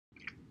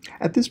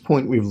At this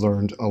point, we've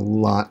learned a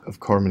lot of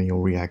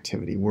carbonyl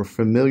reactivity. We're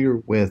familiar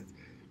with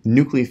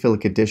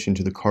nucleophilic addition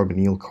to the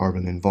carbonyl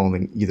carbon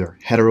involving either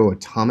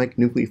heteroatomic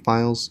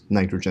nucleophiles,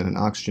 nitrogen and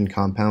oxygen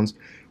compounds,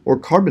 or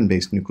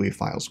carbon-based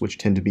nucleophiles, which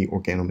tend to be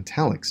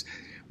organometallics.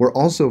 We're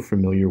also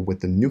familiar with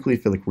the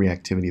nucleophilic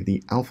reactivity of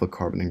the alpha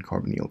carbon and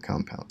carbonyl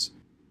compounds.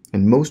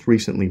 And most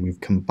recently,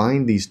 we've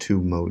combined these two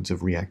modes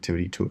of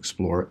reactivity to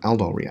explore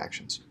aldol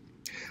reactions.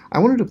 I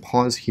wanted to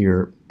pause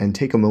here and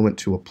take a moment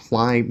to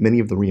apply many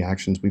of the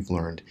reactions we've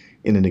learned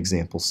in an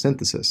example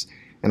synthesis.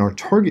 And our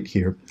target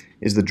here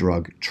is the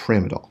drug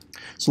tramadol.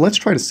 So let's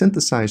try to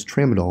synthesize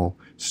tramadol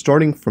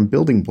starting from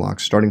building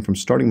blocks, starting from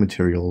starting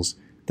materials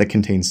that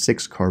contain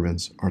 6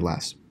 carbons or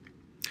less.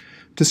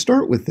 To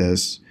start with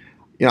this,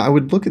 I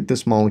would look at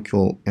this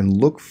molecule and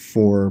look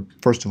for,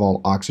 first of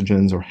all,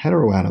 oxygens or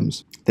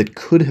heteroatoms that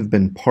could have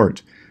been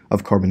part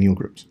of carbonyl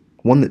groups.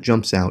 One that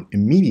jumps out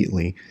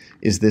immediately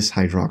is this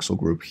hydroxyl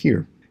group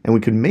here. And we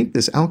could make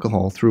this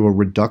alcohol through a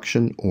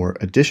reduction or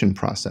addition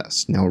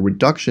process. Now, a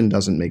reduction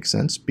doesn't make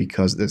sense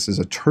because this is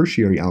a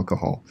tertiary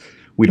alcohol.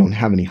 We don't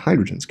have any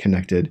hydrogens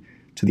connected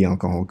to the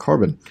alcohol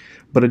carbon.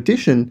 But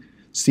addition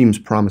seems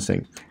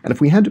promising. And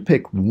if we had to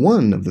pick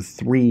one of the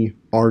 3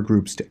 R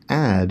groups to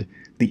add,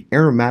 the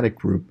aromatic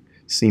group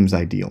seems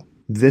ideal.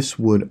 This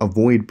would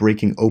avoid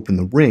breaking open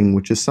the ring,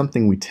 which is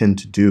something we tend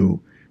to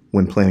do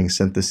when planning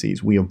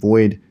syntheses. We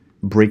avoid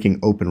breaking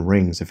open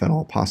rings if at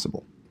all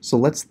possible. So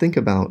let's think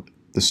about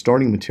the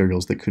starting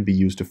materials that could be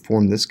used to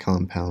form this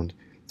compound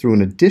through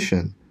an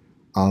addition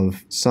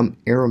of some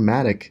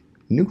aromatic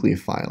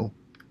nucleophile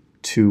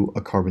to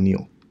a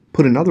carbonyl.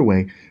 Put another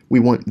way, we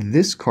want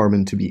this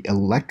carbon to be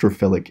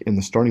electrophilic in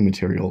the starting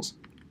materials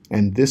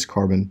and this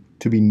carbon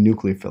to be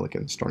nucleophilic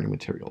in the starting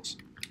materials.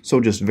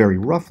 So just very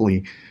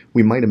roughly,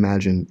 we might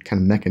imagine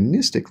kind of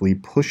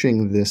mechanistically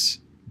pushing this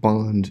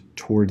bond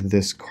toward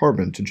this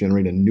carbon to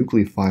generate a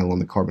nucleophile on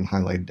the carbon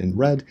highlighted in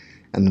red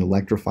and an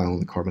electrophile on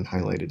the carbon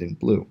highlighted in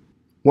blue.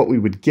 What we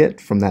would get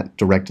from that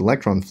direct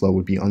electron flow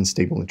would be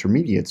unstable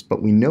intermediates,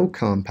 but we know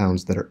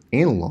compounds that are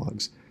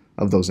analogs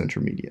of those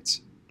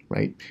intermediates,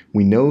 right?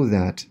 We know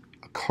that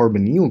a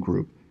carbonyl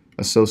group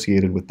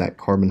associated with that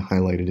carbon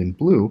highlighted in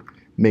blue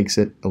makes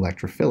it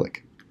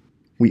electrophilic.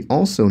 We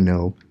also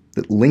know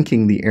that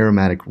linking the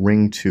aromatic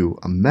ring to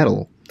a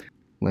metal,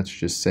 let's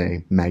just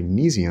say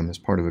magnesium as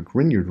part of a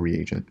Grignard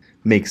reagent,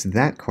 makes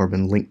that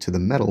carbon linked to the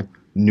metal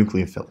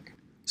nucleophilic.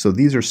 So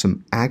these are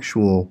some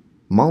actual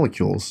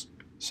molecules,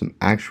 some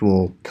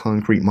actual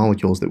concrete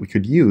molecules that we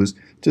could use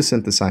to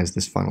synthesize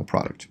this final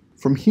product.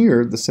 From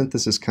here, the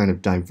synthesis kind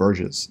of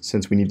diverges,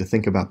 since we need to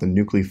think about the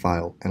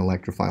nucleophile and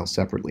electrophile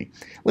separately.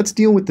 Let's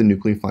deal with the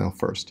nucleophile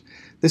first.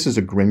 This is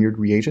a Grignard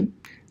reagent,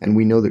 and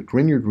we know that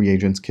Grignard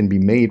reagents can be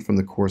made from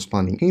the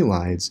corresponding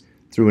halides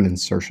through an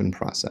insertion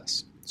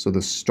process. So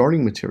the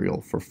starting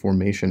material for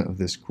formation of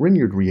this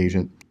Grignard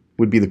reagent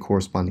would be the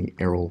corresponding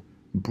aryl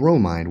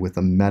bromide with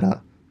a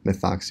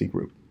meta-methoxy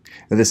group.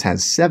 Now, this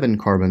has 7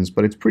 carbons,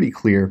 but it's pretty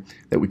clear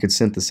that we could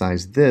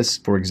synthesize this,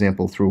 for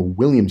example, through a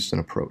Williamson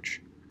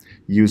approach,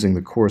 using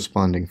the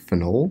corresponding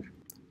phenol,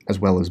 as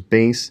well as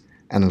base,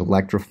 and an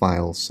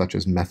electrophile such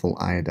as methyl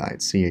iodide,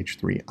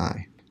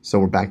 CH3I. So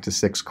we're back to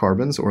 6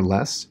 carbons or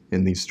less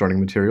in these starting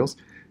materials,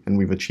 and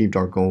we've achieved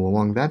our goal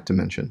along that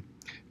dimension.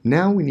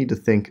 Now we need to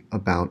think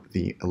about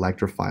the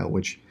electrophile,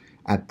 which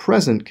at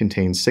present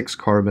contains 6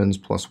 carbons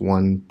plus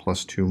 1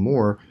 plus 2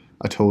 more,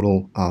 a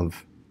total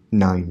of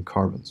 9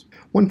 carbons.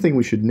 One thing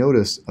we should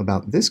notice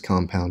about this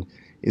compound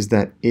is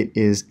that it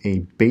is a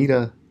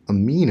beta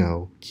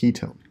amino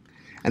ketone.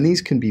 And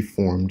these can be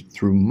formed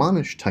through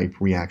Monish type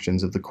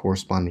reactions of the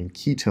corresponding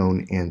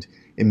ketone and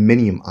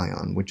iminium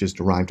ion, which is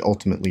derived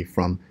ultimately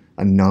from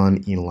a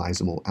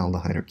non-enolizable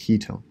aldehyde or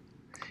ketone.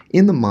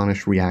 In the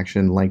Monish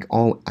reaction, like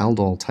all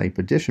aldol type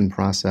addition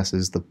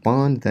processes, the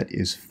bond that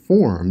is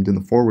formed in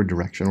the forward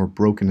direction or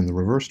broken in the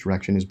reverse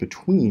direction is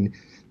between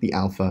the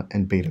alpha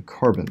and beta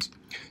carbons.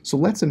 So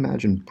let's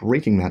imagine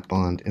breaking that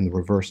bond in the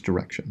reverse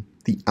direction.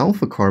 The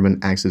alpha carbon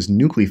acts as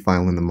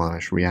nucleophile in the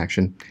Monish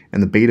reaction,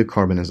 and the beta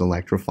carbon as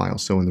electrophile.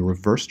 So in the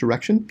reverse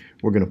direction,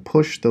 we're going to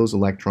push those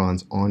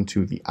electrons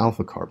onto the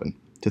alpha carbon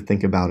to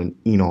think about an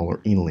enol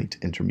or enolate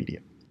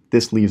intermediate.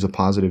 This leaves a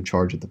positive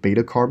charge at the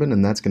beta carbon,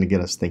 and that's going to get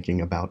us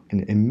thinking about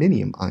an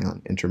iminium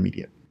ion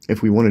intermediate.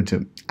 If we wanted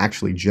to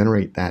actually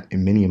generate that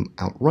iminium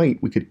outright,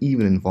 we could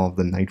even involve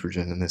the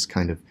nitrogen in this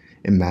kind of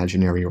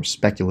imaginary or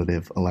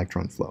speculative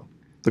electron flow.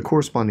 The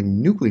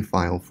corresponding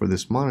nucleophile for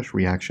this Monish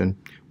reaction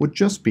would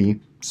just be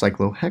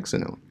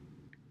cyclohexanone,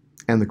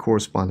 and the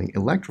corresponding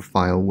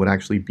electrophile would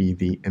actually be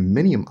the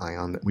iminium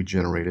ion that we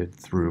generated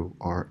through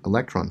our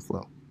electron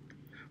flow.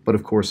 But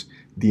of course,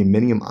 the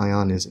iminium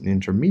ion is an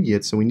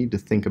intermediate, so we need to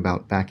think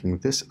about backing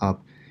this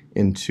up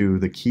into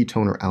the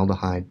ketone or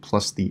aldehyde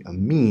plus the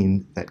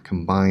amine that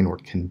combine or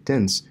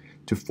condense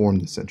to form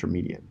this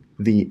intermediate.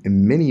 The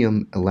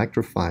iminium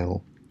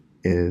electrophile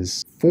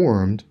is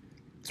formed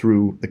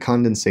through the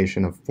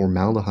condensation of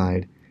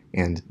formaldehyde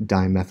and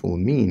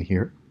dimethylamine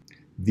here.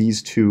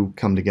 These two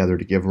come together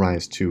to give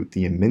rise to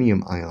the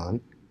iminium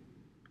ion,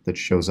 that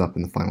shows up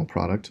in the final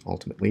product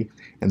ultimately,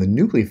 and the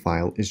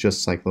nucleophile is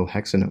just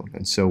cyclohexanone.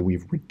 And so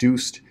we've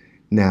reduced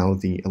now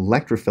the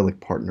electrophilic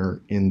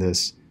partner in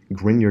this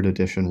Grignard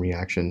addition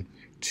reaction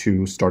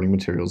to starting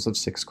materials of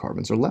 6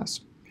 carbons or less.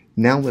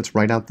 Now let's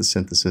write out the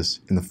synthesis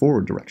in the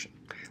forward direction.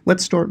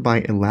 Let's start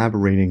by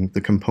elaborating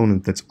the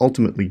component that's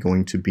ultimately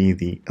going to be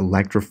the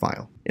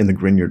electrophile in the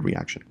Grignard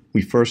reaction.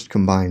 We first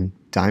combine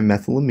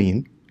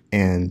dimethylamine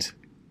and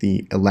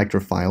the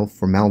electrophile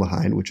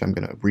formaldehyde, which I'm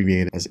going to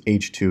abbreviate as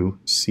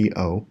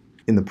H2CO,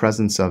 in the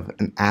presence of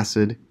an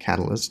acid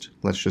catalyst,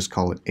 let's just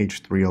call it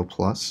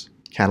H3O+,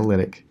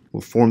 catalytic,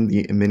 will form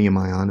the iminium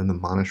ion and the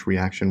Monash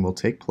reaction will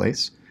take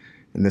place,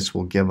 and this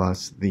will give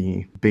us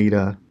the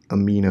beta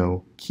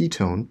amino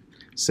ketone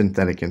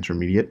synthetic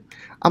intermediate.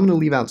 I'm going to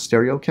leave out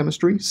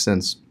stereochemistry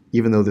since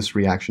even though this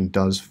reaction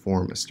does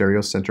form a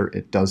stereocenter,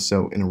 it does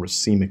so in a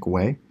racemic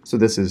way. So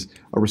this is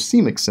a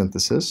racemic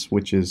synthesis,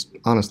 which is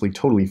honestly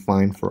totally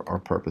fine for our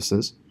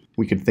purposes.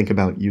 We could think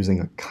about using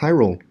a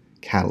chiral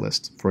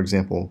catalyst, for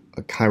example,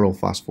 a chiral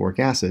phosphoric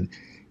acid,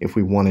 if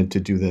we wanted to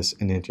do this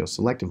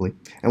enantioselectively.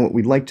 And what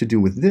we'd like to do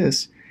with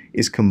this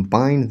is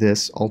combine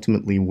this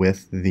ultimately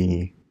with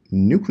the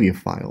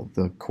nucleophile,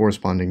 the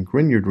corresponding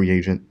Grignard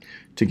reagent,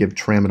 to give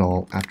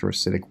tramadol after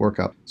acidic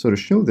workup. So to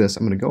show this,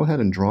 I'm going to go ahead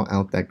and draw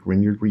out that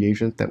Grignard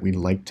reagent that we'd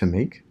like to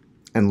make.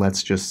 And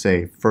let's just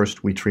say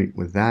first we treat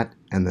with that,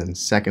 and then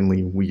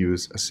secondly we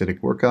use acidic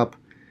workup,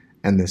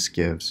 and this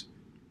gives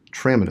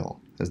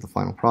tramadol as the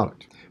final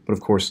product. But of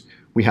course,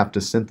 we have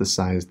to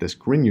synthesize this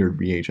Grignard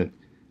reagent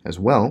as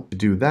well. To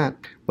do that,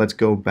 let's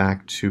go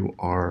back to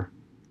our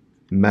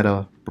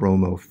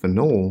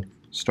metabromophenol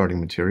starting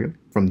material.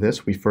 From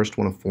this, we first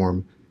want to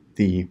form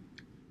the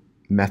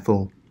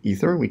methyl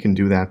ether. We can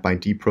do that by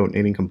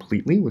deprotonating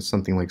completely with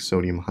something like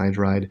sodium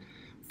hydride,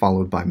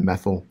 followed by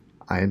methyl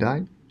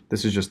iodide.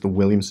 This is just the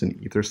Williamson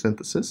ether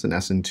synthesis, an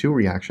SN2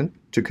 reaction.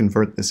 To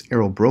convert this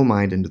aryl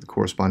bromide into the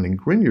corresponding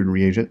Grignard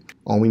reagent,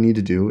 all we need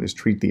to do is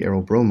treat the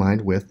aryl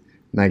bromide with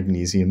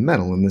magnesium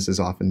metal, and this is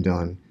often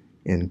done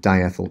in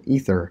diethyl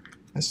ether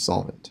as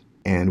solvent.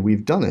 And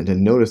we've done it,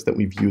 and notice that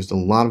we've used a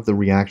lot of the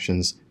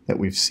reactions that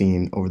we've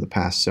seen over the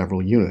past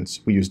several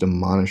units. We used a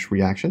Monash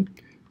reaction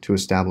to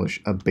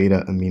establish a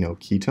beta amino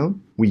ketone.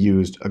 We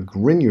used a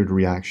Grignard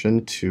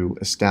reaction to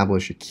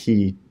establish a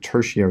key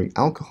tertiary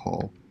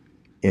alcohol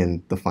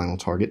in the final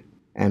target.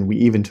 And we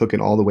even took it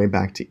all the way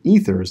back to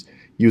ethers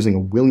using a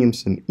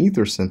Williamson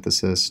ether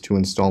synthesis to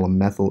install a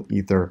methyl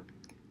ether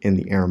in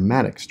the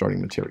aromatic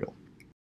starting material.